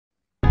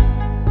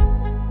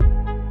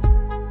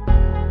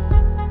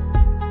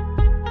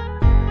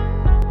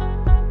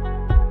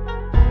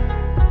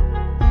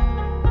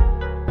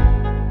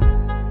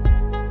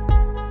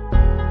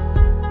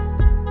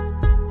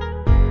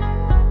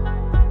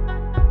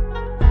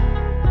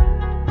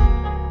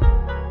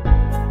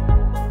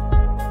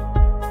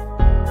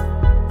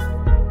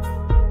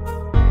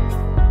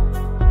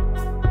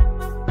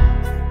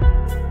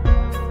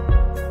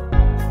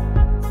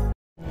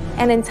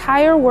An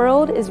entire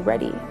world is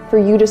ready for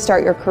you to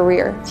start your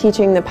career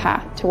teaching the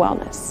path to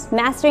wellness.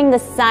 Mastering the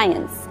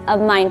science of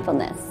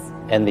mindfulness.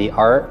 And the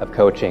art of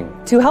coaching.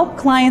 To help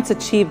clients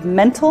achieve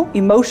mental,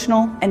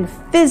 emotional, and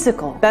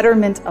physical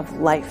betterment of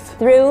life.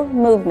 Through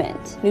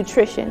movement,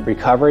 nutrition,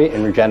 recovery,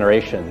 and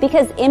regeneration.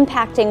 Because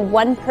impacting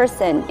one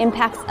person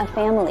impacts a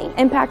family.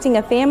 Impacting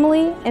a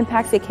family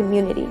impacts a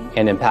community.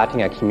 And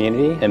impacting a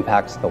community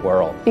impacts the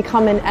world.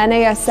 Become an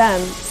NASM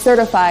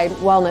certified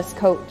wellness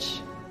coach.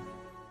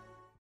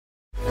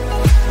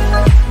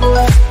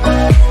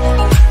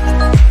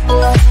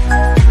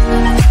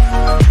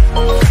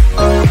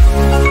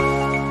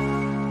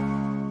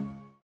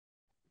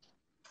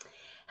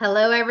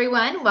 Hello,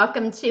 everyone.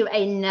 Welcome to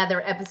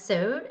another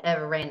episode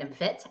of Random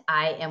Fit.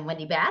 I am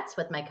Wendy Batts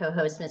with my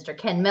co-host, Mr.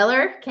 Ken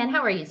Miller. Ken,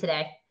 how are you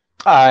today?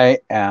 I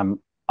am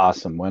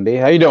awesome, Wendy.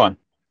 How you doing?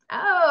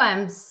 Oh,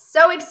 I'm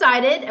so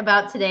excited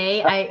about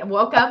today. I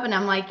woke up and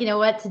I'm like, you know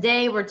what?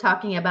 Today we're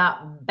talking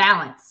about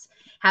balance,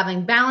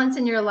 having balance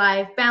in your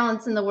life,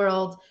 balance in the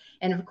world.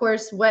 And of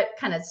course, what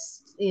kind of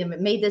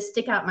made this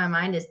stick out in my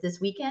mind is this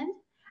weekend,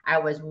 I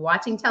was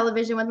watching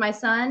television with my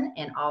son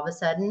and all of a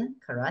sudden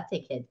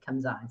Karate Kid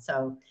comes on.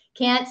 So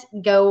can't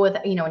go with,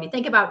 when you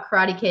think about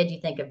Karate Kid, you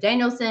think of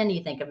Danielson,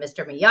 you think of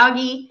Mr.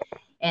 Miyagi,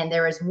 and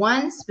there is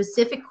one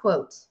specific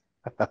quote.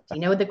 Do you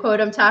know the quote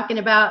I'm talking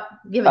about?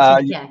 Give it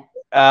to me, Ken.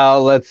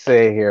 Let's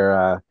see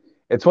here.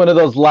 It's one of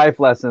those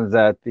life lessons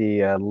that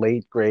the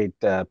late, great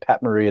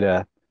Pat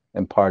Morita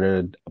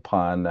imparted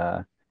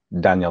upon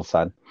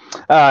Danielson.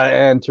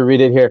 And to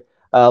read it here,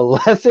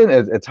 lesson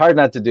is, it's hard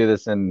not to do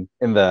this in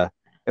the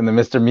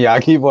Mr.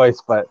 Miyagi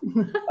voice, but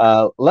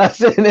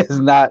lesson is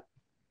not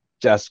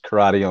just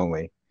karate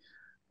only.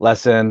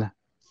 Lesson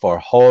for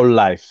whole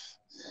life.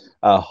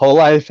 Whole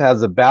life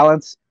has a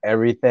balance.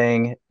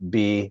 Everything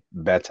be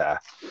better.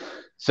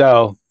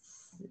 So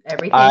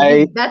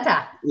everything be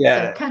better.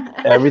 Yeah,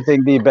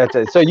 everything be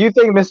better. So you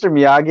think Mr.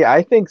 Miyagi?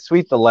 I think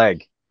Sweep the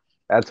Leg.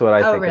 That's what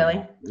I think. Oh, really?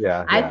 Of.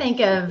 Yeah. I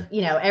think of,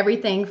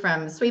 everything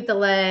from Sweep the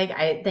Leg.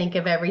 I think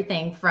of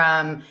everything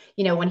from,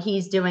 when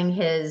he's doing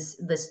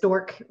the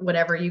stork,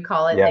 whatever you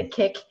call it, the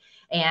kick.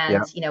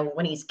 And,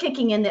 when he's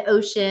kicking in the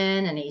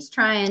ocean and he's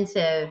trying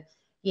to,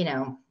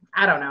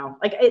 I don't know,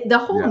 the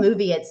whole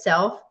movie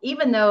itself,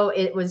 even though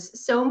it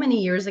was so many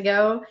years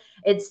ago,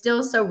 it's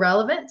still so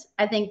relevant,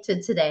 I think,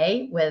 to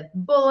today with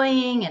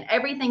bullying and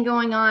everything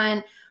going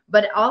on.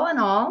 But all in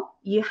all,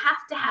 you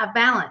have to have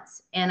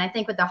balance. And I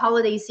think with the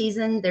holiday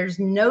season, there's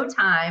no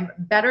time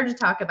better to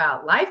talk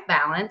about life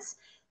balance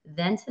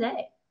than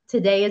today.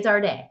 Today is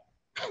our day.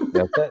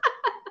 That's it.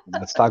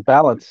 Let's talk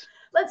balance.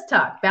 Let's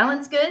talk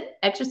balance. Good,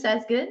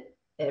 exercise good,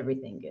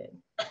 everything good.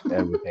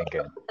 Everything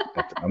good.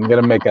 I'm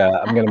gonna make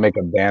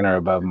a banner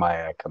above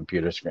my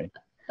computer screen.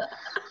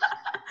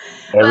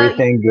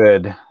 Everything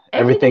good.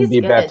 Everything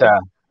be good. better.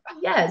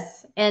 Yes.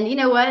 And you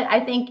know what? I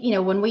think,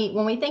 when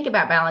we think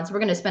about balance, we're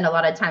going to spend a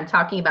lot of time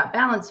talking about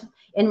balance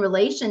in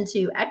relation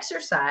to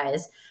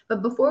exercise.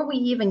 But before we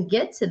even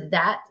get to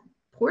that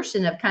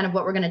portion of kind of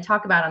what we're going to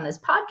talk about on this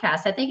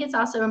podcast, I think it's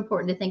also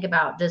important to think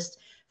about just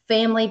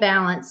family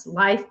balance,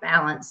 life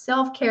balance,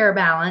 self-care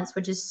balance,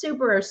 which is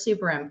super,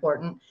 super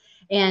important.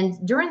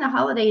 And during the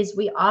holidays,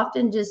 we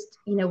often just,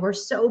 we're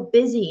so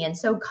busy and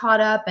so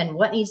caught up in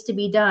what needs to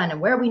be done and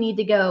where we need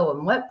to go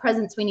and what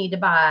presents we need to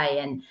buy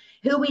and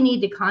who we need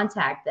to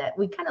contact, that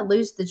we kind of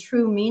lose the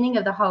true meaning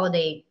of the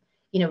holiday,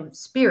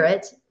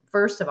 spirit,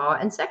 first of all.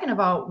 And second of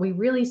all, we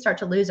really start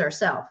to lose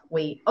ourselves.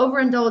 We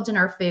overindulge in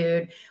our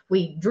food.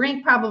 We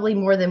drink probably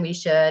more than we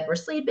should. We're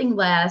sleeping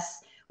less.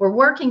 We're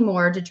working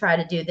more to try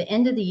to do the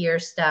end of the year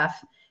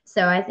stuff.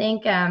 So I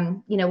think,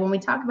 when we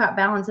talk about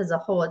balance as a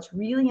whole, it's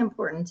really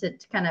important to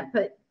kind of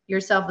put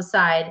yourself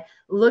aside,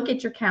 look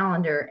at your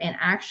calendar, and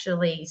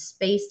actually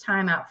space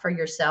time out for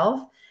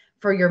yourself,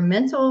 for your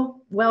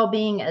mental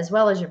well-being as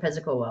well as your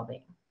physical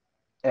well-being.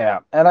 Yeah,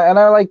 and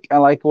I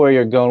like where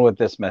you're going with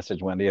this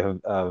message, Wendy,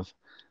 of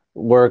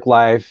work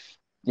life,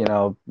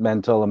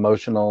 mental,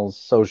 emotional,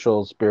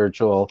 social,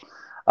 spiritual,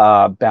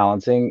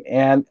 balancing.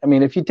 And I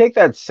mean, if you take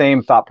that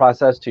same thought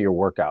process to your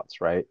workouts,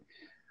 right?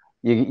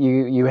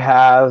 You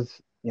have,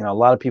 a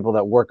lot of people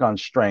that work on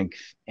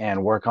strength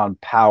and work on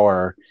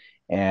power,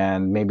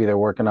 and maybe they're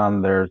working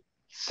on their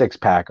six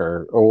pack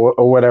or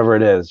whatever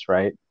it is,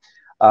 right?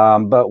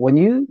 But when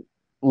you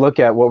look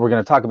at what we're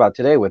going to talk about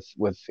today with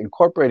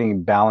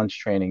incorporating balance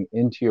training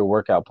into your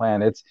workout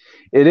plan,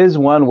 it is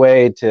one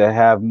way to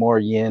have more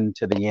yin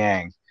to the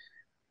yang,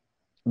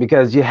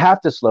 because you have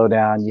to slow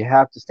down, you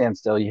have to stand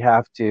still, you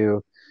have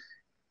to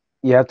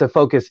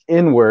focus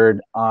inward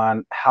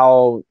on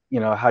how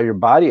your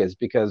body is,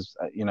 because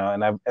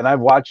and I've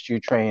watched you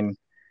train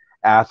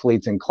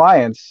athletes and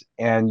clients,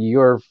 and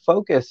your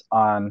focus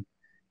on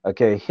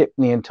hip,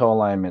 knee, and toe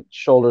alignment,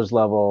 shoulders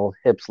level,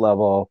 hips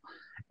level,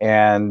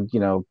 and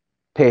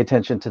pay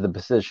attention to the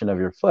position of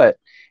your foot.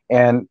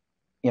 And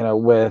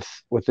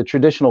with the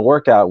traditional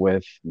workout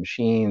with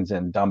machines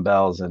and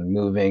dumbbells and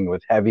moving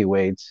with heavy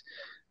weights,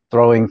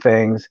 throwing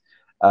things,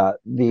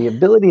 the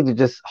ability to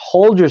just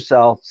hold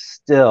yourself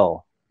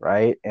still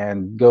right?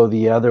 And go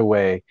the other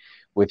way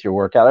with your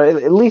workout. Or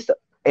at least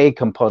a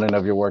component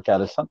of your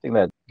workout is something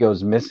that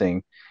goes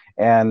missing.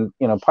 And,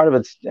 part of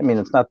it's, I mean,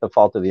 it's not the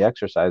fault of the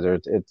exerciser.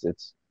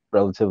 It's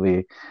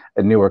relatively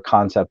a newer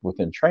concept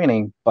within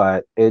training,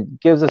 but it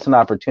gives us an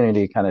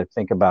opportunity to kind of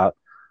think about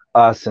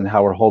us and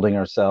how we're holding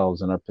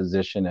ourselves and our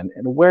position and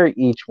where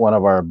each one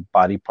of our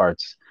body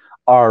parts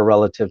are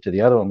relative to the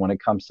other one when it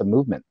comes to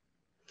movement.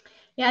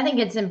 Yeah, I think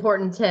it's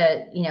important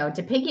to,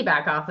 to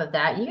piggyback off of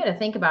that. You got to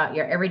think about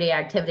your everyday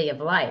activity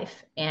of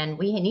life, and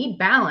we need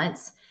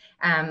balance.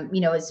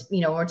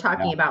 We're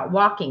talking about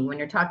walking, when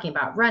you're talking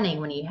about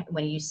running, when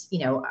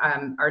you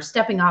are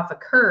stepping off a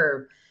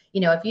curve,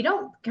 if you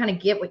don't kind of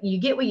get what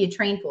you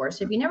train for.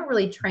 So if you never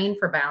really train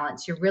for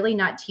balance, you're really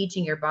not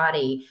teaching your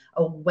body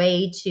a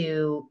way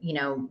to,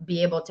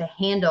 be able to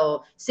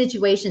handle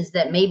situations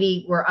that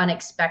maybe were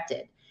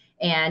unexpected.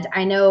 And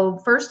I know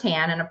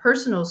firsthand in a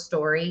personal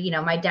story,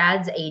 my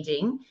dad's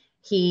aging.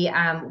 He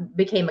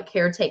became a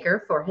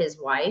caretaker for his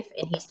wife,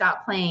 and he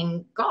stopped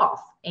playing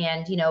golf.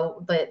 And,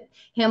 but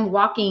him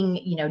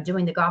walking,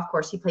 doing the golf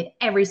course, he played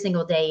every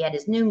single day. He had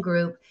his noon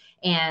group.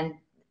 And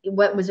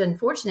what was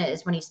unfortunate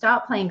is when he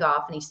stopped playing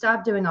golf and he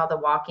stopped doing all the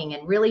walking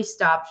and really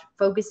stopped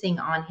focusing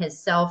on his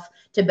self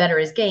to better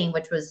his game,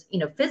 which was,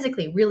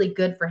 physically really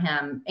good for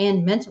him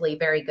and mentally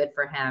very good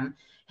for him,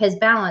 his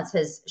balance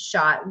has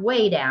shot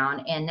way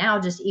down. And now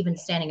just even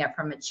standing up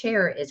from a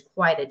chair is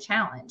quite a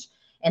challenge.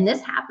 And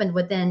this happened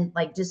within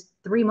like just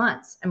 3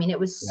 months. I mean, it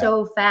was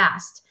so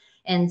fast.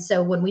 And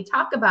so when we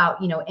talk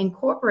about,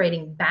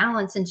 incorporating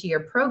balance into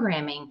your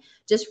programming,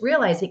 just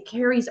realize it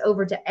carries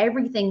over to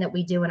everything that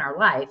we do in our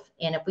life.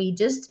 And if we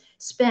just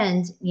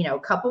spend, a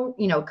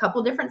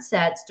couple different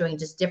sets doing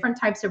just different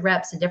types of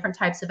reps and different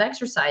types of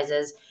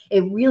exercises,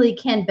 it really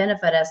can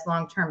benefit us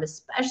long term,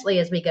 especially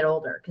as we get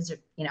older, because,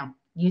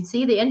 you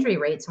see the injury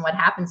rates and what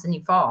happens when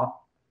you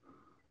fall.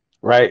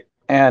 Right.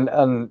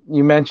 And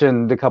you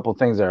mentioned a couple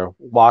things there: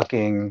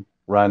 walking,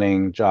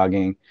 running,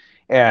 jogging,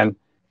 and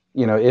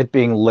it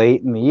being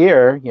late in the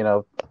year.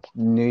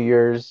 New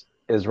Year's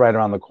is right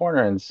around the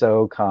corner, and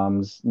so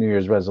comes New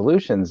Year's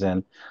resolutions,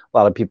 and a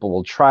lot of people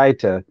will try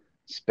to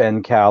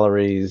spend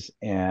calories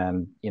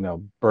and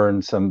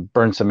burn some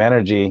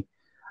energy,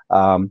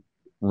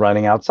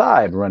 running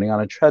outside, running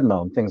on a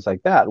treadmill, and things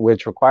like that,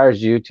 which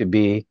requires you to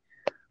be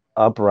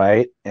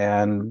upright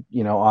and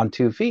on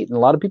 2 feet. And a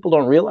lot of people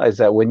don't realize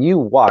that when you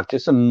walk,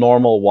 just a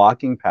normal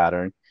walking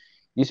pattern,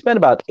 you spend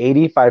about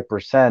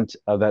 85%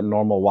 of that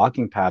normal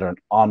walking pattern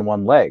on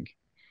one leg.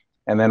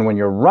 And then when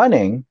you're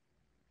running,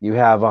 you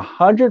have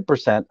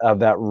 100% of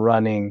that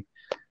running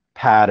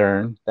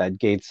pattern, that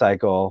gait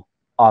cycle,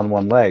 on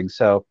one leg.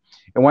 So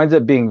it winds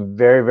up being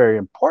very, very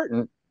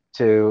important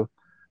to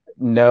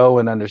know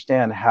and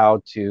understand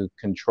how to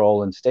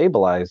control and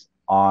stabilize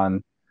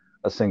on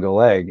a single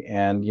leg.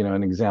 And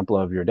an example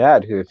of your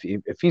dad, who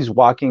if he's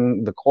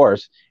walking the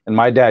course, and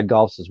my dad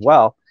golfs as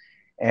well,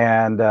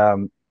 and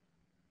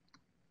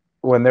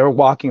when they're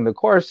walking the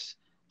course,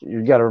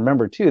 you got to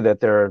remember too that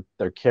they're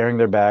carrying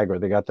their bag or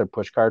they got their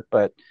push cart.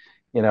 But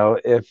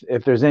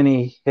if there's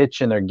any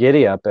hitch in their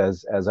giddy up,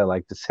 as I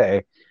like to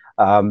say,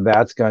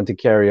 that's going to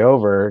carry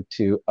over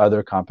to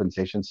other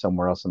compensations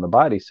somewhere else in the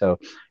body. So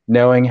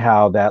knowing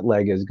how that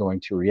leg is going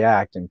to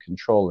react and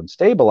control and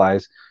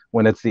stabilize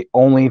when it's the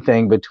only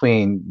thing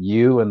between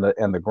you and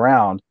the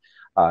ground,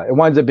 it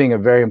winds up being a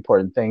very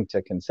important thing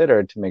to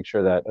consider, to make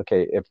sure that,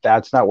 okay, if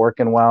that's not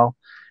working well,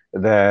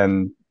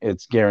 then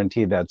it's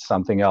guaranteed that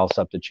something else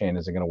up the chain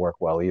isn't going to work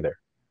well either.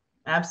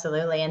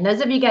 Absolutely. And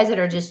those of you guys that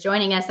are just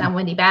joining us, I'm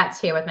Wendy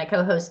Batts here with my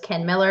co-host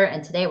Ken Miller,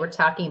 and today we're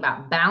talking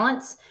about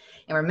balance.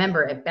 And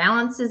remember, if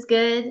balance is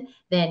good,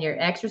 then your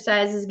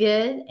exercise is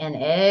good and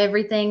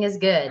everything is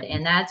good.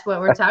 And that's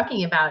what we're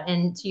talking about.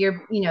 And to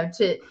your,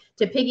 to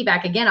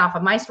piggyback again off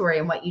of my story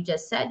and what you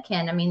just said,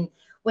 Ken, I mean,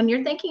 when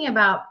you're thinking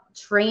about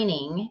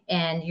training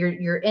and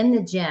you're in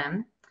the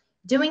gym,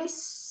 doing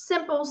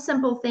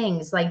simple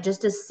things like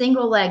just a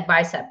single leg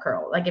bicep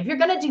curl. Like if you're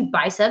going to do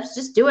biceps,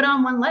 just do it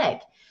on one leg.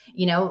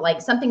 Like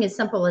something as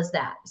simple as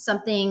that,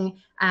 something,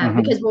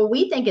 because what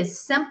we think is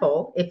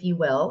simple, if you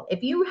will,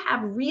 if you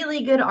have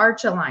really good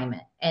arch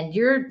alignment and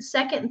your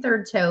second and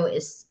third toe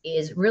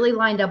is really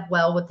lined up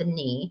well with the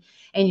knee,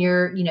 and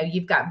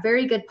you've got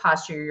very good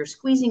posture, you're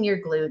squeezing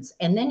your glutes,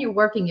 and then you're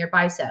working your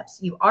biceps,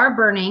 you are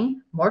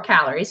burning more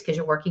calories because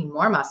you're working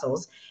more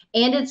muscles.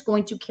 And it's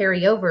going to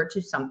carry over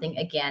to something,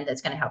 again,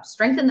 that's going to help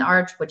strengthen the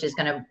arch, which is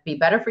going to be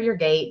better for your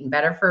gait and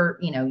better for,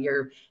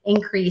 your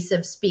increase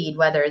of speed,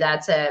 whether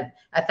that's a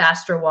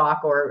faster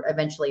walk or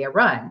eventually a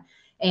run.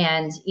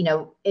 And,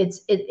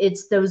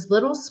 it's those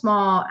little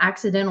small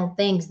accidental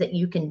things that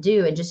you can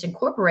do and just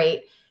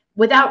incorporate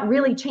without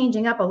really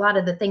changing up a lot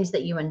of the things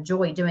that you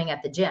enjoy doing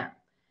at the gym.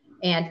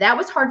 And that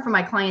was hard for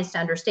my clients to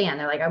understand.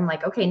 They're like, I'm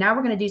like, okay, now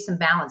we're going to do some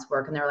balance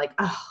work. And they're like,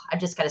 oh, I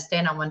just got to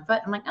stand on one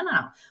foot. I'm like, no,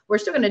 we're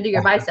still going to do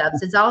your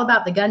biceps. It's all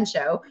about the gun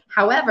show.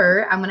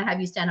 However, I'm going to have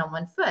you stand on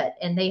one foot,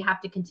 and they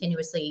have to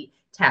continuously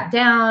tap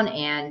down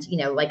and,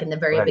 like in the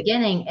very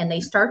beginning, and they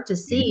start to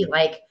see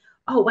like,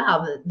 oh,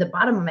 wow, the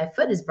bottom of my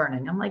foot is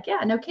burning. I'm like, yeah,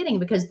 no kidding,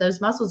 because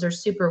those muscles are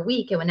super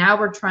weak. And now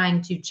we're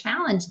trying to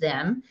challenge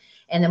them.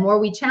 And the more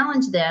we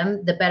challenge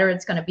them, the better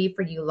it's going to be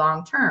for you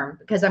long term,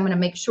 because I'm going to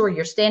make sure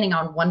you're standing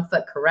on one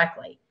foot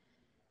correctly.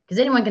 Because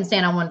anyone can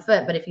stand on one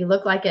foot, but if you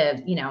look like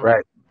a,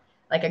 Right.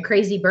 like a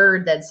crazy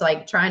bird that's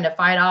like trying to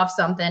fight off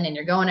something and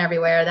you're going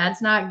everywhere,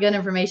 that's not good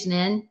information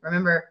in.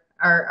 Remember,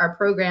 our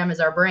program is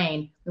our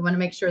brain. We want to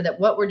make sure that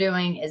what we're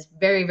doing is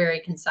very, very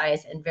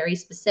concise and very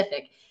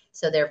specific.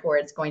 So therefore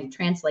it's going to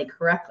translate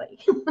correctly.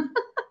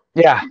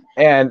 Yeah.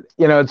 And,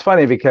 it's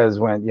funny because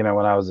when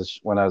I was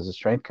a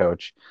strength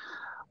coach,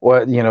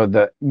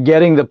 the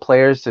getting the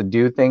players to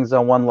do things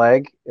on one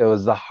leg, it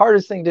was the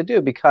hardest thing to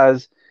do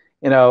because,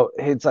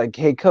 it's like,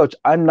 hey, coach,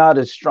 I'm not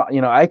as strong,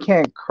 I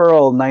can't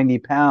curl 90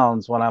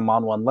 pounds when I'm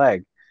on one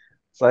leg.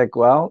 It's like,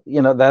 well,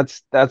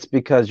 that's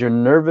because your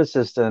nervous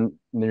system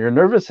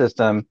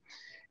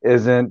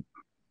isn't,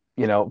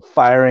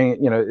 firing,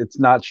 it's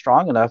not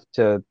strong enough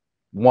to,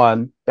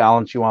 one,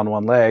 balance you on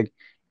one leg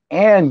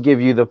and give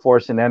you the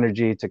force and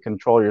energy to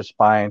control your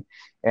spine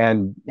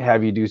and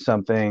have you do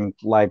something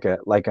like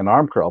an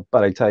arm curl.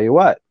 But I tell you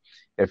what,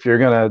 if you're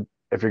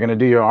gonna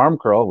do your arm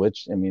curl,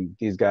 which, I mean,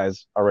 these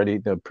guys already,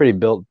 they're pretty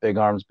built, big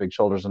arms, big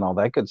shoulders, and all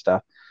that good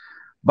stuff.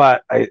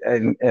 But I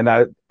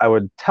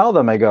would tell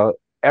them, I go,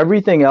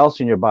 everything else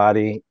in your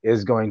body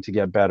is going to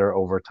get better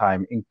over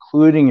time,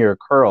 including your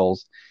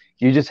curls.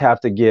 You just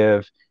have to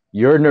give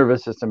your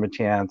nervous system a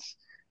chance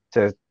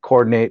to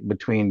coordinate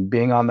between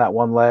being on that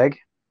one leg,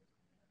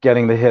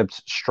 getting the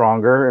hips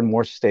stronger and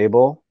more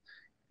stable,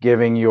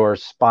 giving your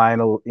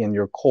spine in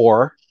your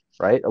core,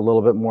 right, a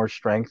little bit more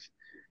strength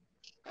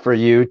for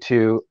you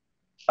to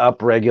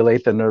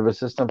upregulate the nervous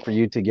system for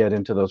you to get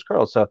into those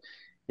curls. So,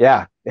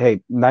 yeah,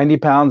 hey, 90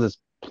 pounds is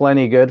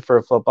plenty good for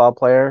a football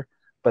player.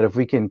 But if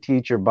we can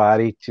teach your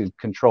body to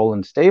control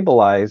and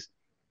stabilize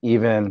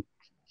even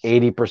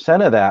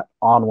 80% of that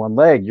on one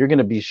leg, you're going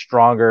to be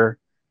stronger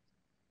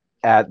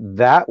at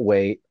that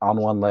weight on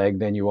one leg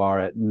than you are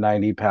at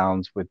 90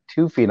 pounds with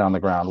 2 feet on the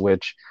ground,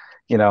 which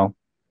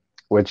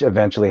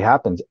eventually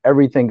happens.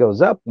 Everything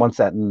goes up once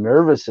that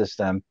nervous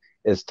system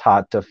is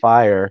taught to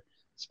fire,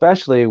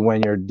 especially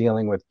when you're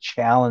dealing with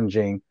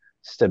challenging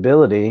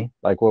stability,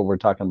 like what we're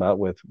talking about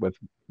with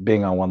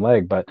being on one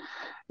leg. But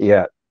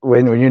yeah,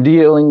 when you're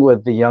dealing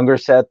with the younger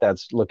set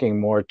that's looking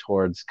more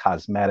towards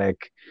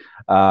cosmetic,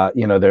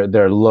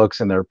 their looks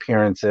and their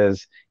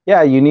appearances,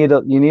 yeah, you need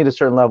a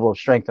certain level of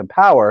strength and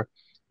power.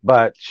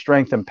 But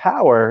strength and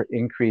power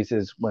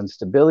increases when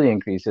stability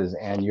increases,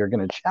 and you're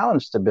going to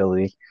challenge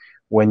stability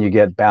when you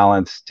get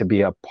balance to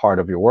be a part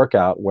of your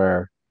workout,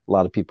 where a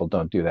lot of people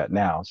don't do that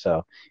now.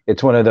 So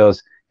it's one of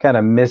those kind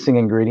of missing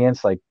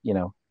ingredients, like,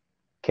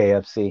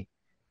 KFC,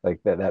 like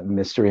that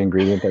mystery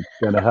ingredient that's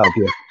going to help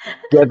you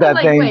get I'm that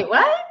like, thing. wait,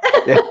 what?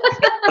 Yeah.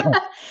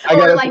 I Or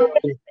gotta like,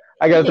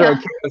 I gotta throw a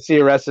yeah.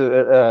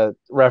 KFC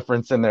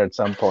reference in there at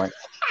some point.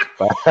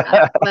 Well,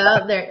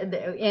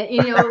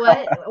 you know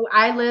what?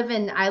 I live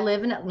in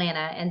Atlanta,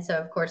 and so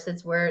of course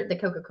it's where the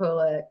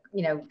Coca-Cola,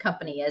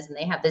 company is, and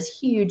they have this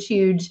huge,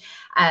 huge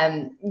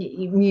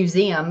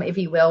museum, if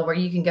you will, where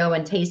you can go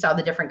and taste all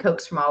the different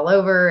Cokes from all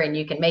over, and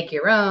you can make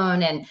your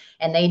own, and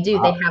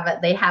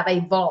they have a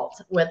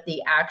vault with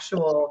the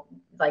actual,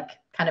 like,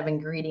 kind of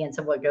ingredients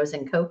of what goes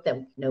in Coke that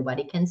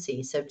nobody can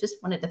see. So just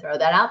wanted to throw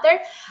that out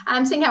there.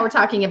 I'm seeing how we're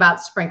talking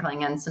about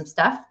sprinkling and some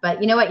stuff, but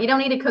you know what? You don't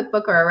need a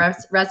cookbook or a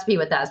recipe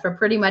with us. We're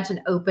pretty much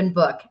an open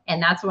book.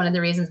 And that's one of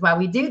the reasons why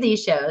we do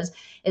these shows,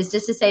 is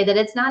just to say that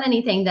it's not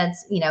anything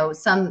that's,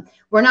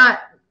 we're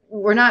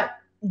not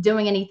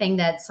doing anything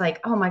that's like,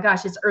 oh my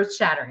gosh, it's earth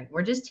shattering.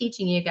 We're just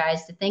teaching you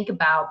guys to think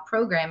about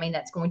programming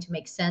that's going to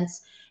make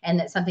sense, and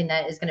that's something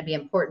that is going to be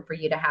important for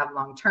you to have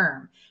long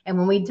term. And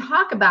when we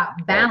talk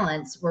about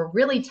balance, we're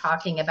really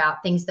talking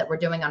about things that we're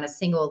doing on a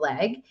single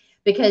leg.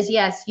 Because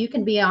yes, you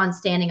can be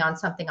standing on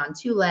something on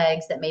two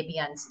legs that may be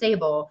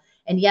unstable.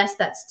 And yes,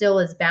 that still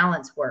is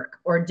balance work,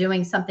 or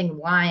doing something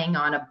lying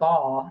on a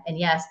ball. And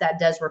yes, that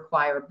does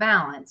require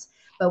balance.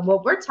 But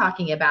what we're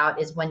talking about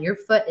is when your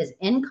foot is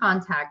in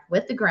contact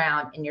with the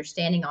ground and you're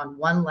standing on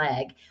one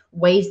leg,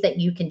 ways that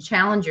you can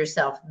challenge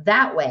yourself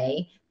that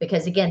way.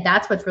 Because again,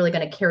 that's what's really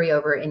going to carry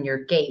over in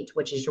your gait,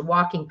 which is your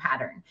walking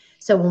pattern.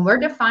 So when we're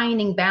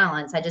defining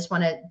balance, I just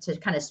wanted to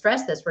kind of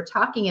stress this. We're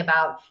talking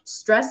about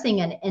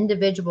stressing an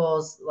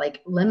individual's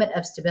like limit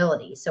of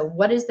stability. So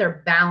what is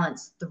their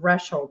balance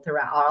threshold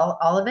throughout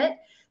all of it?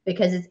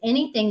 Because it's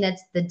anything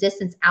that's the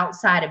distance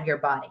outside of your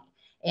body.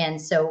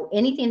 And so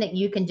anything that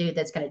you can do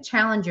that's going to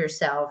challenge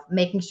yourself,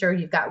 making sure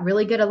you've got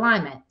really good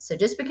alignment. So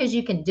just because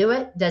you can do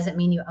it doesn't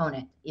mean you own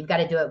it. You've got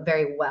to do it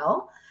very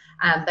well.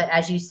 But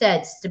as you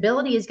said,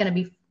 stability is going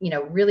to be,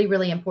 really,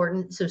 really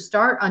important. So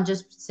start on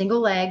just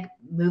single leg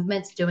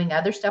movements, doing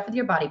other stuff with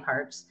your body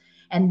parts.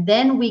 And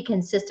then we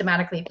can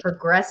systematically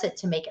progress it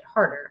to make it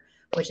harder,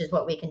 which is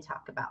what we can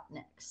talk about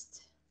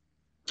next.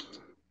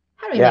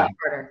 How do we make it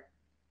harder?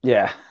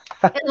 Yeah.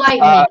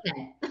 Enlighten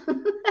me,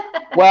 Ken.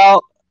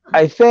 Well,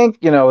 I think,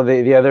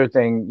 the other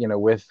thing,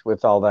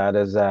 with all that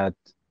is that,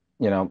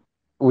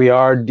 we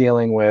are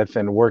dealing with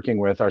and working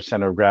with our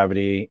center of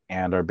gravity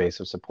and our base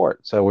of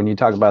support. So when you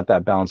talk about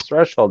that balance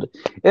threshold,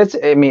 it's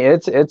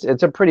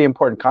a pretty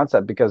important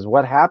concept, because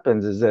what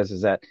happens is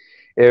that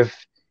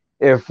if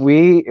if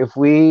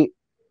we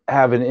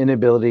have an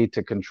inability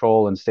to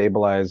control and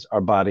stabilize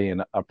our body in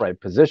an upright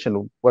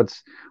position,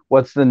 what's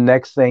the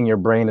next thing your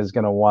brain is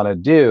going to want to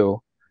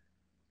do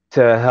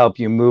to help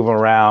you move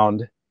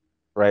around,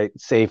 right,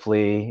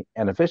 safely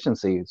and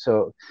efficiently?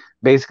 So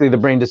basically the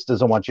brain just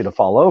doesn't want you to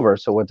fall over.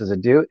 So what does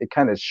it do? It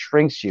kind of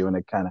shrinks you, and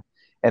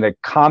it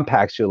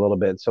compacts you a little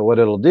bit. So what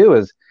it'll do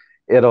is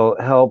it'll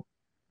help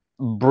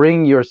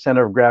bring your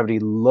center of gravity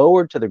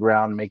lower to the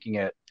ground, making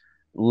it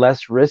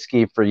less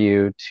risky for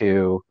you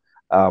to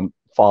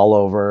fall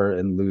over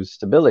and lose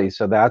stability.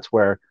 So that's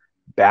where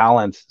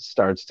balance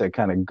starts to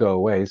kind of go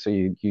away. So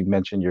you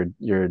mentioned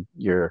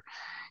your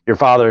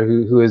father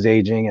who is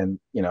aging,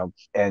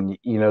 and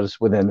you notice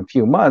within a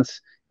few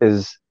months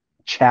his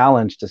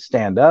challenge to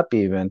stand up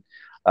even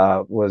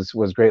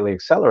was greatly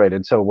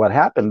accelerated. So what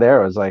happened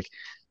there was like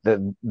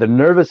the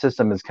nervous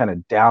system is kind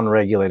of down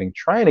regulating,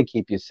 trying to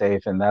keep you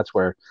safe, and that's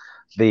where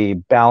the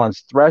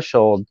balance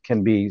threshold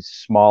can be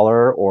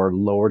smaller or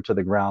lower to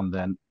the ground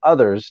than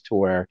others, to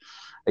where,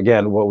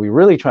 again, what we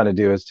really trying to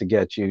do is to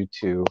get you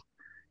to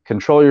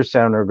control your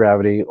center of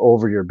gravity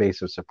over your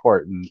base of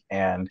support.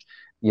 And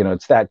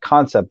it's that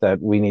concept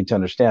that we need to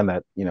understand,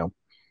 that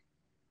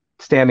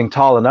standing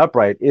tall and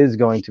upright is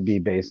going to be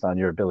based on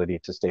your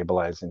ability to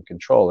stabilize and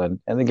control. And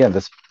again,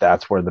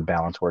 that's where the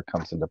balance work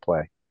comes into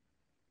play.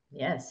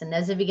 Yes. And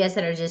those of you guys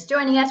that are just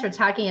joining us, we're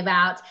talking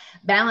about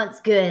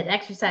balance good,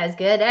 exercise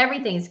good,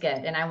 everything's good.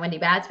 And I'm Wendy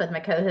Batts with my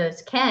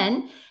co-host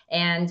Ken.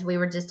 And we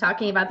were just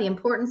talking about the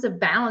importance of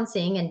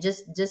balancing and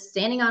just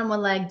standing on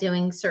one leg,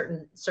 doing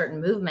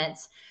certain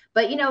movements.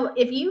 But,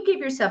 if you give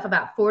yourself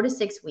about 4 to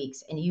 6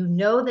 weeks and you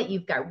know that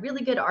you've got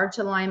really good arch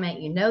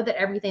alignment, you know that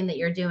everything that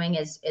you're doing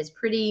is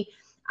pretty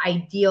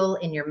ideal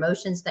in your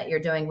motions that you're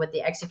doing with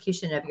the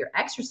execution of your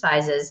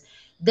exercises,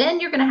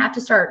 then you're going to have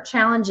to start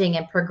challenging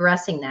and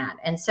progressing that.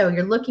 And so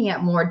you're looking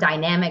at more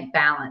dynamic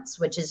balance,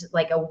 which is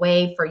like a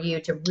way for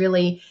you to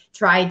really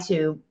try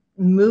to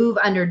move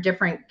under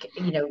different,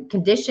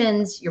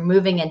 conditions. You're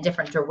moving in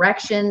different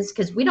directions,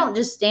 because we don't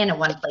just stand in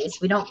one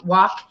place. We don't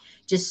walk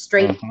just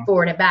straight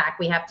forward and back.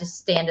 We have to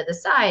stand to the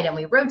side, and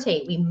we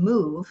rotate, we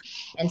move.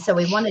 And so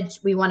we want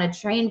to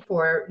train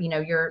for,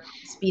 your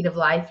speed of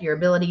life, your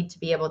ability to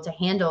be able to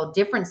handle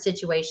different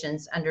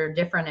situations under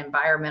different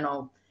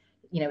environmental,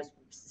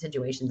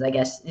 situations, I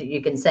guess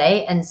you can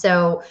say. And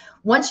so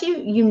once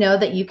you know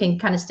that you can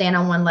kind of stand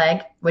on one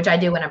leg, which I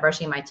do when I'm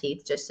brushing my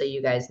teeth, just so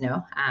you guys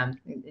know,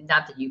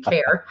 not that you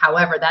care.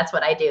 However, that's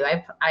what I do.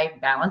 I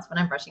balance when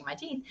I'm brushing my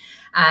teeth.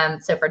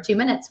 So for 2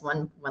 minutes,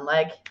 one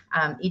leg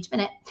each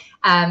minute.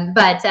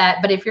 But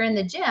if you're in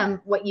the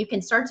gym, what you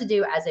can start to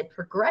do as a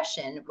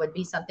progression would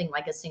be something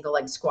like a single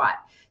leg squat.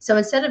 So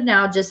instead of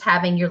now just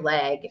having your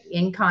leg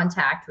in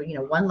contact with,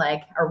 one leg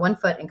or one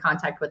foot in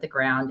contact with the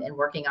ground and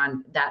working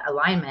on that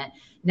alignment,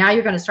 now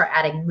you're going to start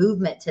adding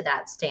movement to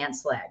that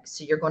stance leg.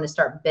 So you're going to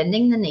start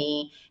bending the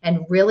knee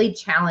and really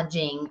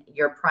challenging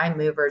your prime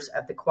movers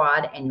of the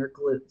quad and your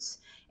glutes.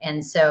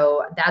 And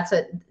so that's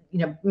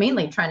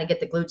mainly trying to get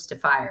the glutes to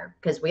fire,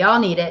 because we all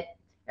need it.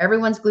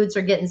 Everyone's glutes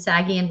are getting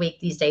saggy and weak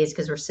these days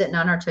because we're sitting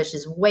on our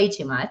tushes way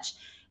too much.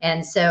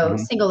 And so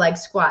single leg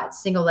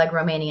squats, single leg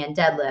Romanian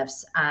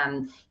deadlifts,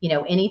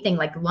 anything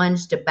like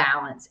lunge to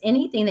balance,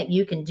 anything that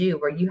you can do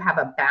where you have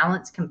a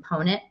balance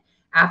component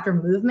after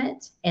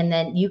movement, and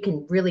then you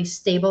can really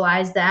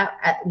stabilize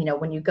that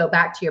when you go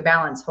back to your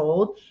balance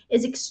hold,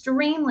 is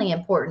extremely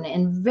important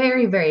and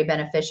very, very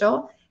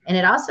beneficial. And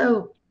it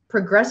also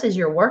progresses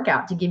your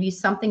workout to give you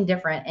something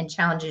different and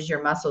challenges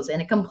your muscles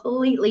in a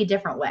completely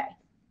different way.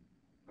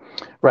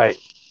 Right.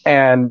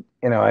 And,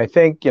 I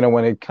think,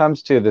 when it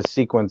comes to the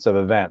sequence of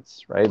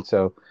events, right?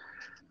 So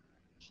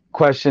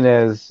question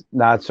is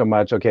not so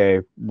much, okay,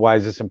 why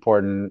is this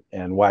important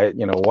and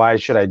why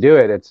should I do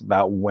it? It's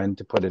about when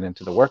to put it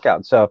into the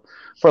workout. So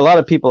for a lot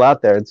of people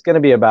out there, it's going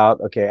to be about,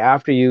 okay,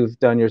 after you've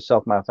done your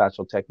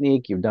self-myofascial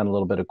technique, you've done a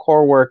little bit of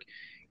core work,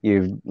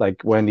 you've,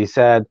 like Wendy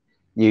said,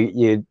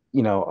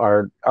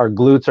 our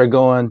glutes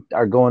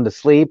are going to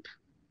sleep,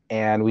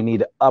 and we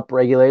need to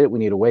upregulate it. We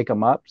need to wake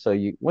them up. So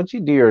once you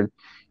do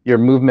your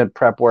movement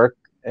prep work,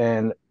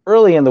 and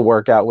early in the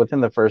workout,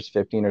 within the first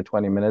 15 or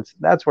 20 minutes,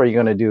 that's where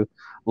you're going to do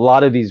a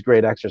lot of these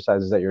great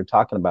exercises that you're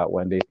talking about,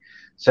 Wendy.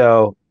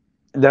 So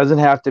it doesn't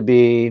have to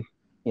be,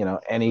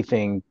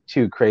 anything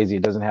too crazy.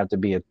 It doesn't have to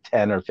be a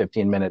 10 or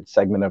 15-minute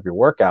segment of your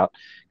workout,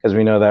 because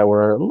we know that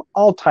we're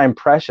all time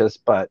precious.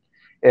 But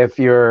if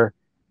you're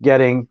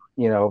getting,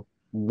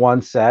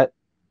 one set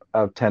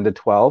of 10 to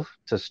 12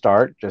 to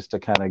start, just to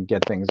kind of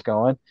get things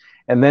going,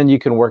 and then you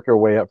can work your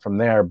way up from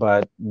there.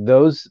 But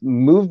those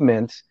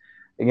movements,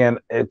 again,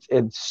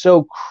 it's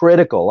so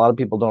critical. A lot of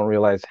people don't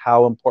realize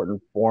how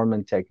important form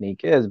and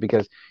technique is,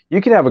 because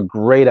you can have a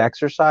great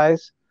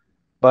exercise,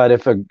 but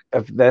if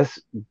this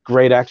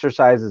great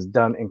exercise is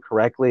done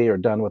incorrectly or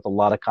done with a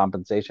lot of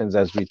compensations,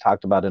 as we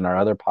talked about in our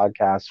other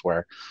podcasts,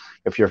 where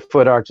if your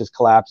foot arch is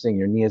collapsing,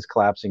 your knee is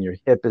collapsing, your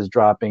hip is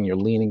dropping, you're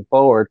leaning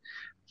forward,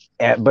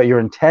 but your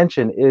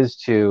intention is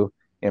to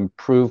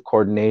improve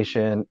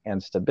coordination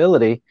and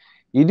stability,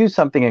 you do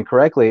something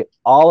incorrectly,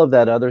 all of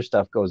that other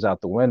stuff goes out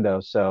the window.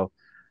 So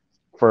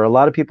for a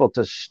lot of people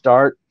to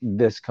start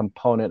this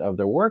component of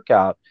their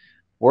workout,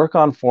 work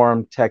on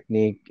form,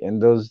 technique,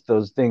 and those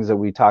things that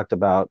we talked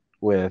about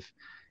with,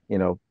 you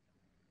know,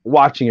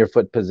 watching your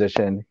foot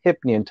position, hip,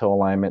 knee, and toe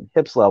alignment,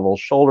 hips level,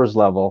 shoulders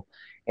level,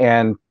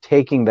 and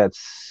taking that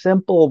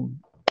simple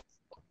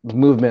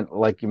movement,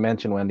 like you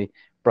mentioned, Wendy,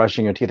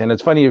 brushing your teeth. And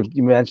it's funny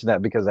you mentioned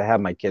that because I have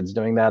my kids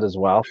doing that as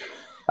well.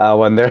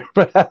 When they're,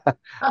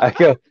 I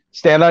go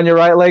stand on your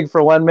right leg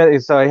for 1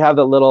 minute. So I have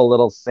the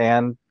little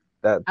sand,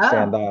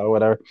 sand or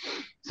whatever.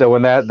 So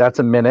when that's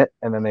a minute,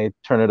 and then they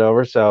turn it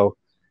over. So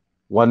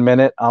 1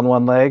 minute on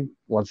one leg.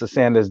 Once the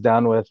sand is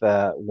done with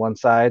one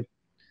side,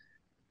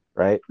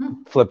 right?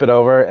 Flip it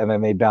over, and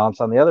then they balance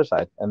on the other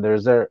side. And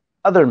there's their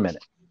other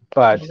minute.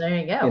 But well, there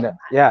you go.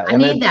 Yeah, I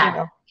need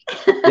that.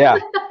 Yeah,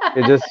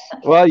 it just,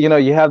 well,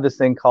 you have this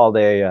thing called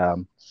a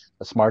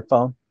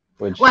smartphone.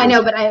 Which I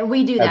know, but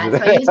we do that.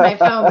 So I use my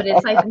phone, but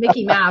it's like the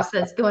Mickey Mouse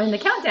that's going the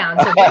countdown.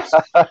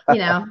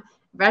 So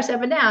brush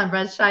up and down,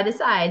 brush side to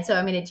side. So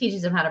I mean, it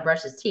teaches him how to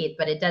brush his teeth,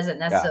 but it doesn't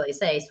necessarily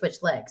say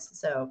switch legs.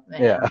 So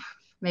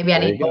maybe I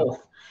need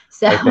both.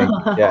 So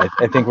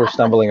I think we're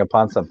stumbling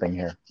upon something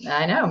here.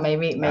 I know,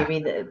 maybe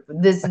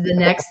this is the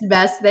next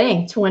best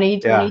thing.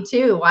 2022.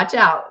 Yeah. Watch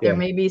out. There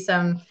may be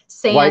some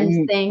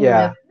sand thing.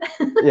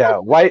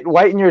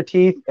 Whiten your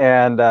teeth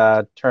and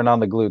turn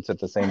on the glutes at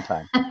the same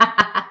time.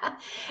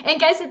 And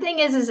guys, the thing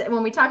is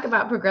when we talk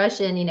about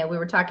progression, we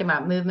were talking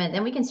about movement,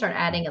 then we can start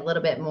adding a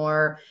little bit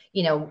more,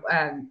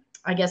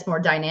 I guess more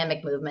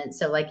dynamic movement.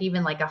 So like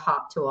even like a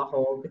hop to a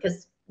hold,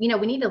 because we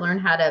need to learn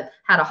how to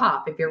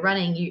hop. If you're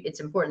running, it's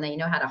important that you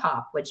know how to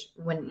hop, which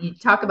when you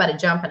talk about a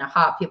jump and a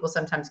hop, people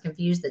sometimes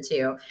confuse the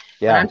two.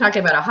 Yeah. When I'm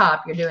talking about a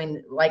hop, you're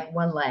doing like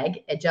one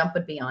leg, a jump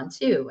would be on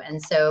two. And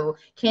so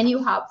can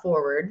you hop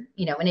forward,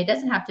 and it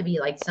doesn't have to be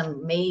like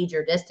some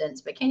major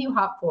distance, but can you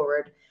hop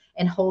forward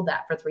and hold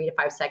that for 3 to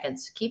 5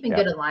 seconds, keeping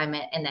good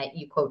alignment, and that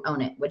you quote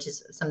own it, which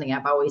is something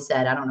I've always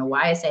said. I don't know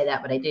why I say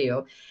that, but I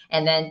do.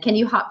 And then can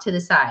you hop to the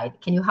side?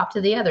 Can you hop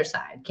to the other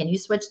side? Can you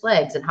switch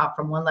legs and hop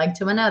from one leg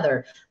to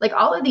another? Like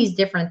all of these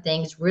different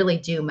things really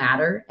do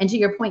matter. And to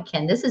your point,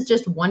 Ken, this is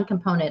just one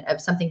component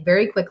of something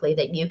very quickly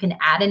that you can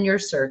add in your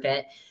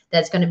circuit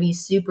that's going to be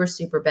super,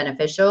 super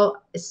beneficial,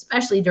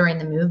 especially during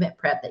the movement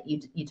prep that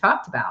you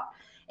talked about.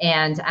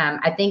 And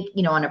I think,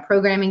 on a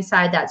programming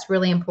side, that's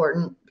really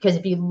important, because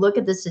if you look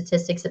at the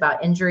statistics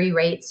about injury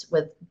rates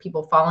with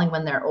people falling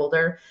when they're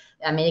older,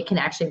 I mean, it can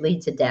actually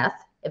lead to death.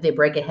 If they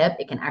break a hip,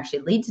 it can actually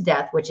lead to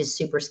death, which is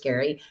super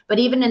scary. But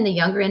even in the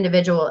younger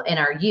individual, in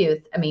our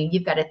youth, I mean,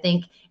 you've got to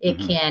think it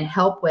can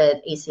help with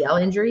ACL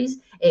injuries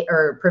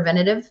or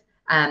preventative.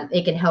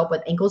 It can help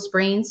with ankle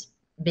sprains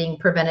being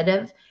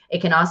preventative. It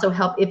can also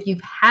help if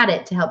you've had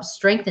it to help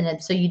strengthen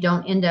it, so you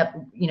don't end up,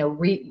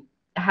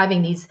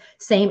 having these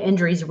same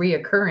injuries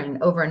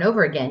reoccurring over and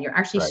over again. You're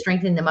actually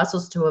strengthening the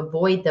muscles to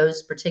avoid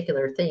those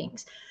particular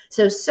things.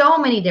 So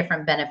many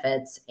different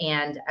benefits.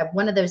 And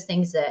one of those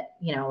things that,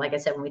 like I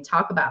said, when we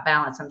talk about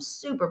balance, I'm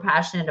super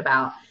passionate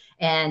about.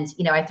 And,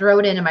 I throw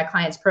it into my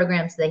clients'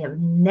 programs. They have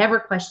never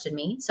questioned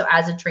me. So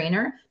as a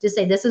trainer, just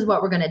say, this is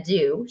what we're going to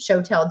do,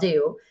 show, tell,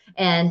 do.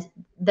 And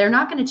they're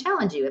not going to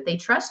challenge you. If they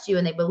trust you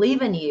and they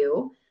believe in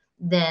you,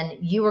 then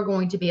you are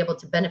going to be able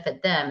to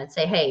benefit them and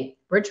say, hey,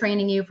 we're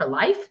training you for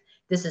life.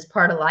 This is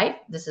part of life.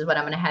 This is what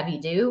I'm going to have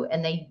you do.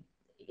 And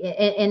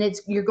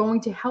you're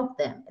going to help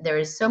them. There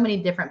is so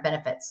many different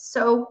benefits,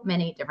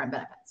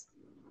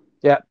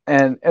 Yeah.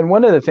 And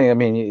one of the things, I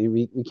mean,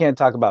 we can't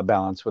talk about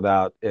balance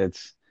without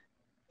its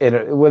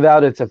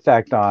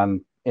effect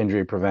on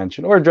injury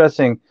prevention or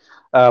addressing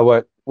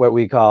what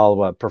we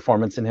call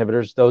performance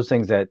inhibitors, those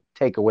things that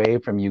take away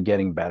from you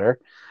getting better.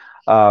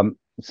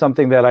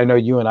 Something that I know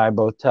you and I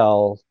both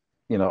tell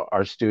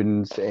our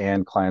students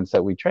and clients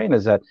that we train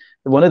is that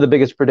one of the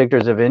biggest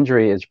predictors of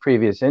injury is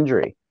previous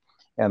injury.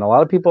 And a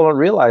lot of people don't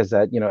realize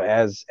that,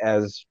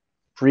 as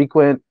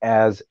frequent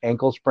as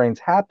ankle sprains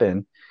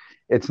happen,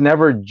 it's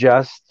never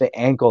just the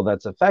ankle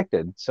that's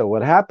affected. So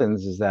what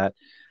happens is that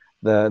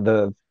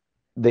the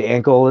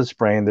ankle is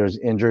sprained, there's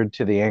injured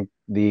to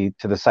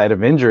the site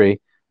of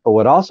injury. But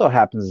what also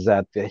happens is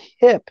that the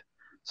hip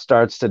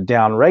starts to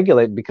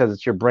downregulate, because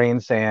it's your brain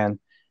saying,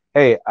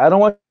 hey, I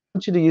don't want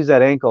you to use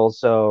that ankle.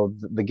 So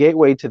the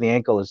gateway to the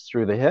ankle is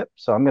through the hip.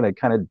 So I'm going to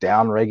kind of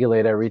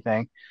down-regulate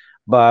everything.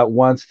 But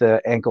once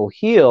the ankle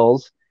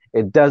heals,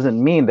 it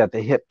doesn't mean that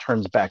the hip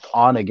turns back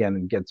on again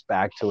and gets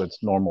back to its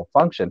normal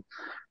function.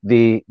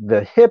 The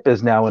hip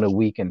is now in a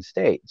weakened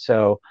state.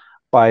 So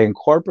by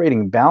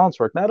incorporating balance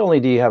work, not only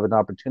do you have an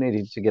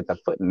opportunity to get the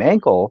foot and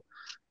ankle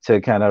to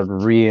kind of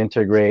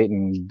reintegrate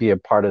and be a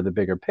part of the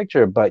bigger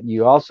picture, but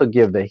you also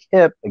give the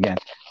hip, again,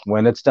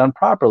 when it's done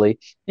properly,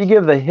 you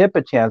give the hip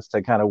a chance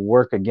to kind of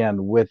work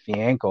again with the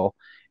ankle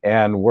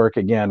and work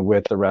again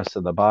with the rest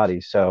of the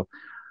body. So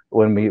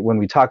when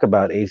we talk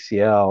about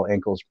ACL,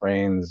 ankle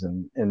sprains,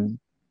 and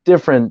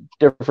different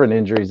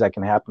injuries that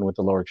can happen with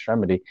the lower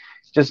extremity,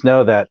 just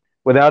know that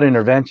without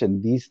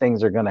intervention, these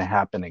things are going to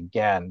happen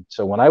again.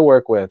 So when I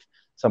work with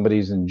somebody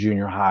who's in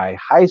junior high,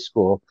 high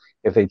school,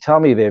 if they tell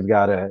me they've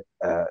got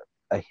a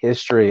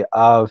history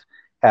of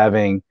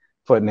having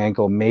foot and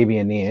ankle, maybe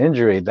a knee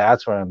injury,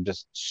 that's where I'm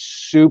just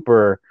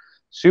super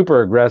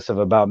aggressive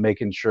about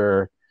making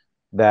sure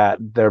that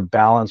their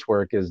balance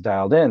work is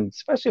dialed in,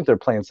 especially if they're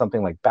playing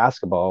something like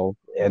basketball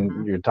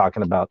and you're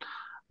talking about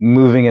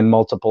moving in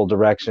multiple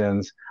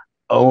directions,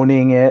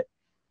 owning it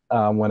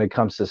when it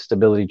comes to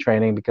stability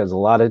training, because a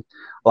lot of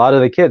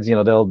the kids,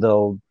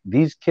 they'll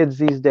these kids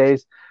these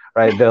days,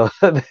 right?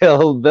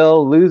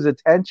 They'll lose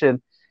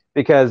attention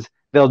because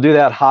they'll do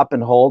that hop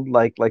and hold,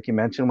 like you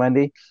mentioned,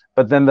 Wendy,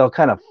 but then they'll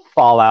kind of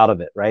fall out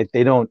of it, right?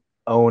 They don't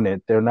own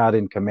it. They're not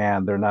in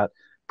command. They're not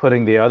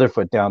putting the other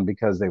foot down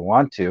because they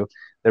want to.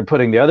 They're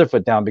putting the other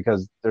foot down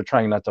because they're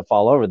trying not to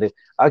fall over.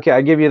 Okay,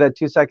 I give you that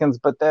 2 seconds,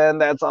 but then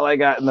that's all I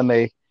got, and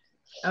then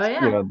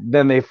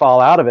then they fall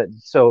out of it.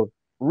 So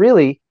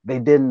really, they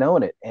didn't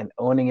own it, and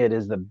owning it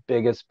is the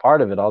biggest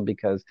part of it all,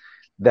 because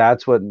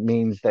that's what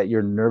means that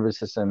your nervous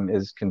system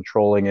is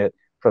controlling it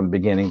from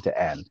beginning to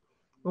end.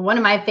 One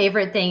of my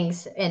favorite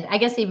things, and I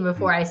guess even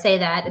before I say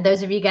that,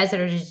 those of you guys that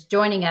are just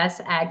joining us,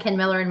 Ken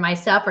Miller and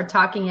myself are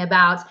talking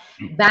about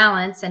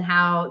balance and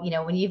how,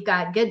 when you've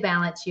got good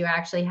balance, you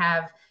actually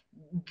have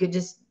good,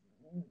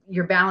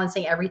 you're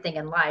balancing everything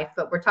in life.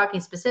 But we're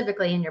talking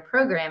specifically in your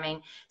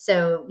programming.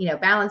 So,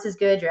 balance is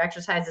good, your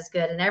exercise is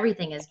good, and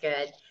everything is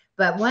good.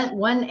 But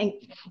one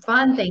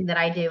fun thing that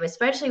I do,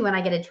 especially when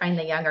I get to train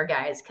the younger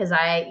guys, because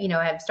I,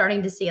 am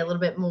starting to see a little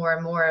bit more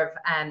and more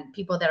of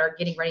people that are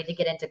getting ready to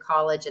get into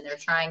college, and they're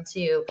trying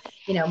to,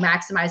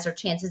 maximize their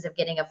chances of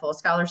getting a full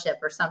scholarship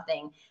or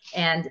something.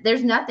 And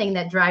there's nothing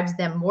that drives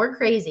them more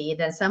crazy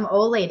than some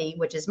old lady,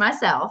 which is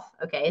myself.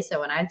 Okay,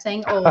 so when I'm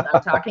saying old,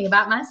 I'm talking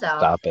about myself.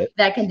 Stop it.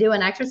 That can do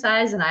an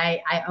exercise, and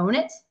I own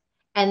it.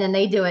 And then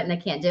they do it and they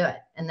can't do it.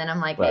 And then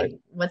I'm like, right. Hey,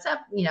 what's up?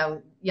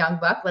 Young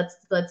buck, let's,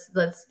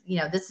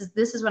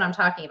 this is what I'm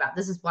talking about.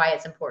 This is why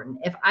it's important.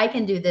 If I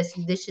can do this,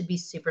 this should be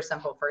super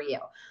simple for you.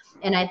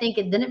 And I think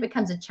then it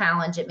becomes a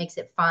challenge. It makes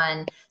it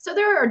fun. So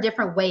there are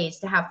different ways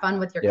to have fun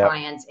with your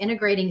clients,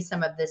 integrating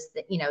some of this,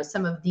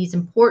 some of these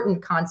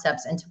important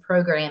concepts into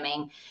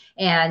programming.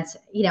 And,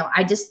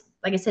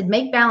 like I said,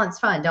 make balance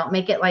fun. Don't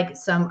make it like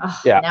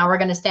now we're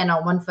going to stand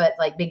on one foot,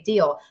 like big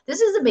deal. This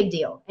is a big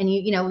deal. And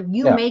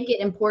you make it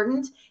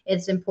important.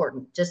 It's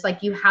important. Just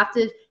like you have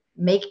to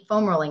make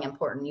foam rolling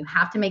important. You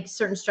have to make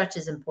certain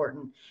stretches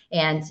important.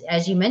 And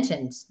as you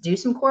mentioned, do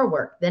some core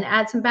work, then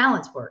add some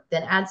balance work,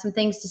 then add some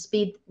things to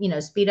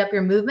speed up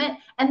your movement,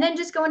 and then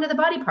just go into the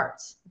body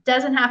parts. It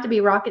doesn't have to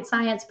be rocket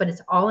science, but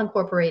it's all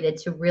incorporated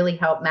to really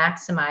help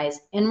maximize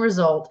end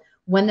result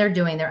when they're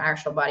doing their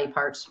actual body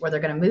parts, where they're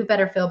going to move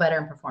better, feel better,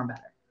 and perform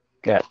better.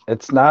 Yeah,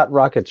 it's not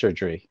rocket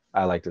surgery,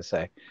 I like to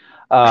say.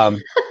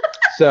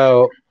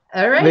 So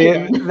all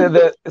right.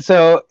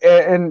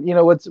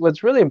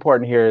 What's really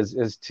important here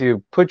is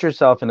to put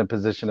yourself in a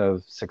position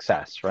of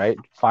success, right?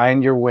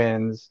 Find your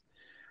wins.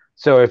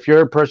 So if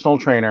you're a personal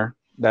trainer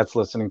that's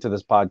listening to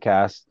this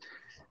podcast,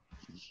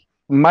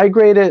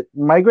 migrate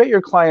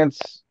your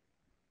clients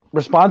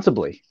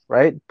responsibly,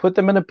 right? Put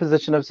them in a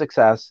position of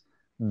success.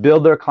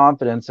 Build their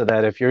confidence so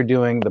that if you're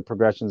doing the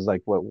progressions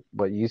like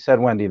what you said,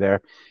 Wendy,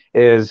 there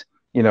is,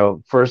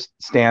 first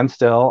stand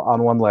still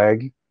on one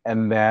leg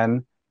and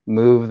then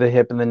move the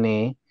hip and the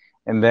knee,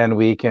 and then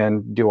we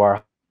can do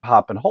our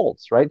hop and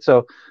holds, right?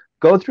 So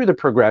go through the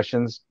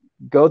progressions,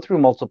 go through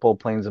multiple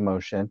planes of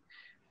motion,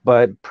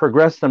 but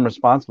progress them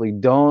responsibly.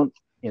 Don't,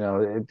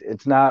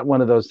 it's not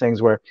one of those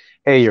things where,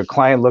 hey, your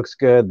client looks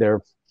good,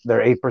 they're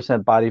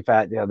 8% body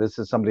fat. Yeah, this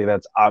is somebody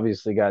that's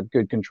obviously got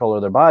good control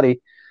of their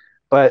body,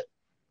 but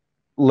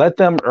let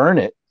them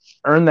earn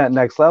that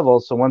next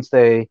level. So once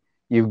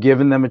you've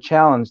given them a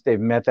challenge, they've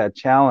met that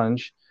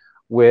challenge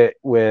with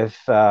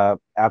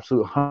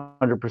absolute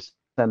 100%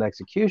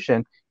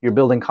 execution, you're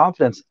building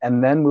confidence,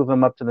 and then move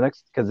them up to the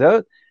next,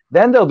 because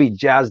then they'll be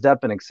jazzed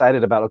up and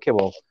excited about, okay,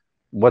 well,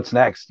 what's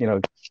next? Give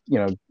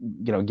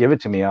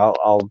it to me.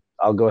 I'll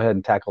go ahead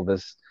and tackle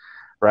this,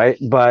 right?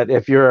 But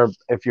if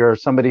you're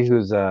somebody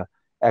who's a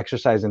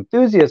exercise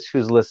enthusiast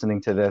who's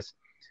listening to this,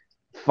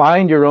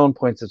 find your own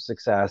points of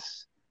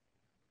success.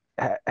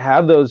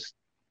 Have those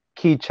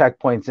key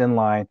checkpoints in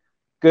line,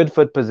 good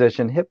foot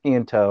position, hip, knee,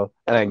 and toe.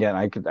 And again,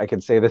 I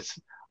could say this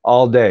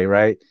all day,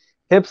 right?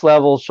 Hips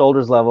level,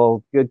 shoulders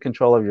level, good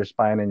control of your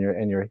spine and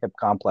your hip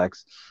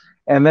complex,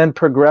 and then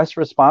progress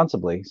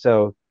responsibly.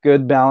 So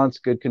good balance,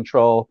 good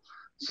control,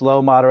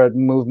 slow, moderate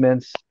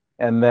movements,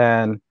 and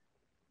then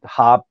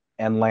hop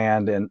and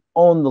land and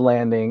own the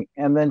landing,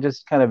 and then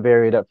just kind of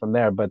vary it up from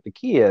there. But the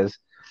key is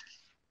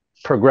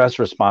progress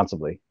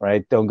responsibly,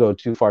 right? Don't go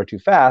too far too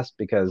fast,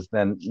 because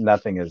then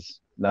nothing is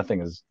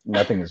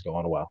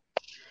going well.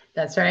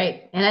 That's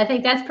right. And I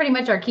think that's pretty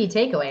much our key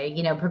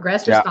takeaway,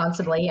 progress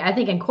responsibly. I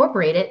think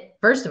incorporate it,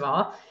 first of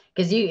all,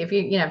 because if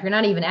you're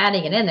not even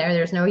adding it in there,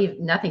 there's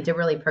nothing to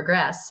really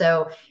progress.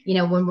 So,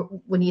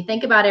 when you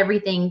think about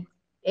everything,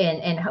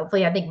 and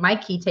hopefully, I think my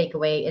key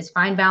takeaway is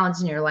find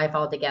balance in your life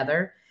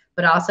altogether,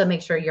 but also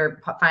make sure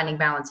you're finding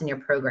balance in your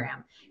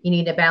program. You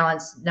need to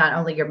balance not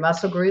only your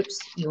muscle groups,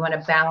 you want to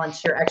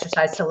balance your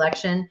exercise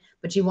selection,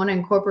 but you want to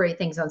incorporate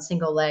things on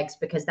single legs,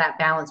 because that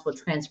balance will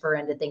transfer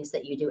into things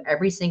that you do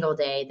every single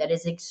day. That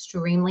is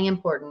extremely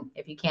important.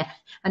 If you can't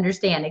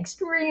understand,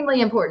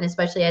 extremely important,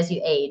 especially as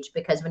you age,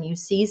 because when you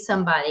see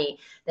somebody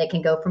that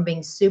can go from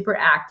being super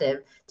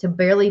active to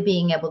barely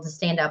being able to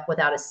stand up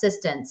without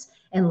assistance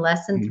in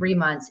less than 3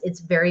 months,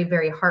 it's very,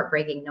 very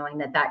heartbreaking knowing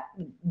that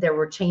there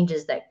were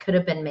changes that could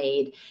have been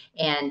made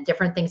and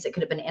different things that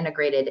could have been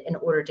integrated in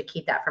order to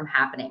keep that from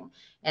happening.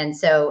 And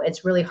so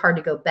it's really hard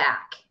to go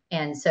back.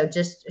 And so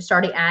just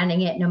starting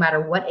adding it, no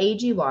matter what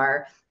age you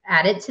are,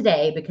 add it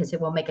today, because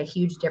it will make a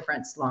huge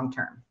difference long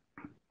term.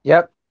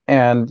 Yep.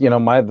 And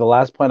the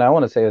last point I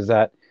want to say is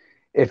that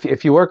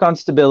if you work on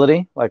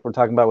stability, like we're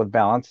talking about with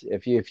balance,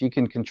 if you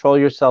can control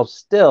yourself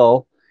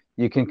still,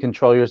 you can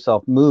control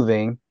yourself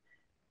moving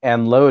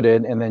and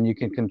loaded, and then you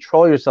can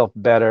control yourself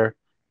better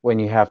when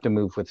you have to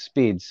move with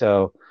speed.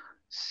 So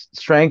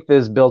strength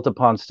is built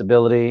upon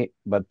stability,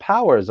 but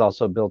power is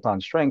also built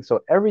on strength. So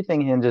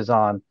everything hinges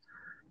on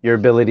your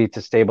ability to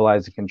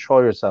stabilize and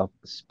control yourself,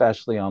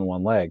 especially on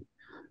one leg.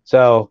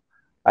 So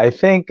I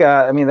think,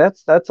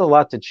 that's a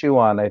lot to chew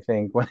on, I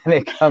think, when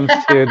it comes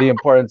to the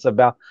importance of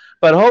balance.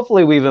 But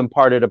hopefully we've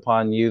imparted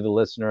upon you, the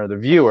listener or the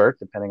viewer,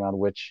 depending on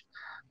which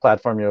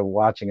platform you're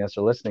watching us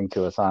or listening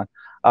to us on.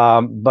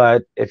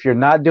 But if you're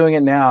not doing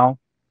it now,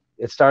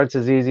 it starts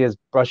as easy as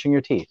brushing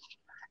your teeth,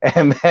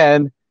 and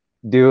then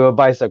do a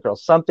bicep curl,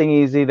 something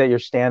easy that you're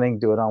standing,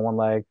 do it on one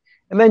leg,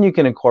 and then you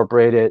can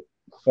incorporate it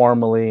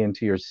formally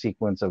into your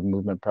sequence of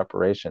movement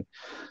preparation.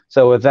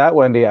 So with that,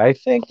 Wendy, I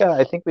think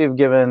we've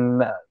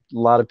given a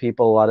lot of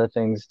people a lot of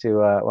things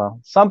to,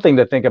 something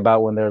to think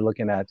about when they're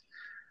looking at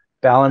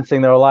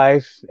balancing their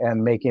life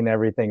and making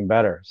everything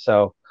better.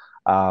 So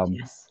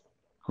Yes.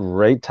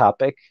 Great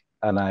topic,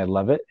 and I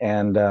love it.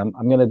 And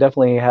I'm going to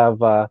definitely have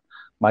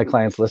my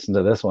clients listen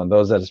to this one,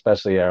 those that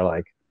especially are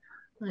like,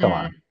 come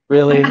on,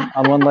 really?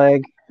 On one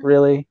leg?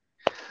 Really?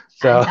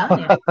 So I'm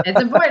telling you,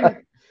 it's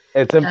important.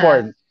 It's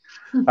important.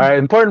 All right,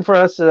 important for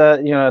us,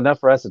 enough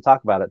for us to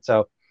talk about it.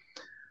 So,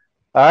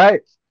 all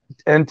right,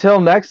 until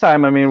next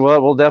time.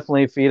 We'll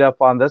definitely feed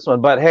up on this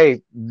one. But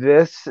hey,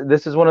 this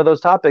is one of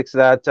those topics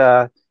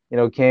that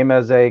came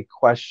as a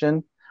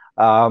question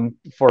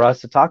for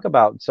us to talk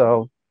about.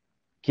 So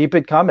keep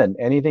it coming.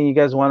 Anything you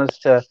guys want us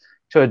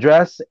to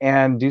address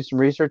and do some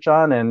research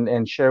on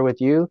and share with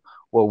you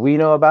what we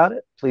know about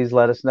it, please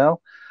let us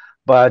know.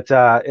 But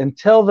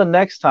until the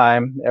next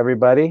time,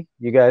 everybody,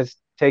 you guys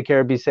take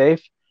care, be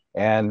safe,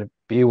 and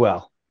be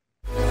well.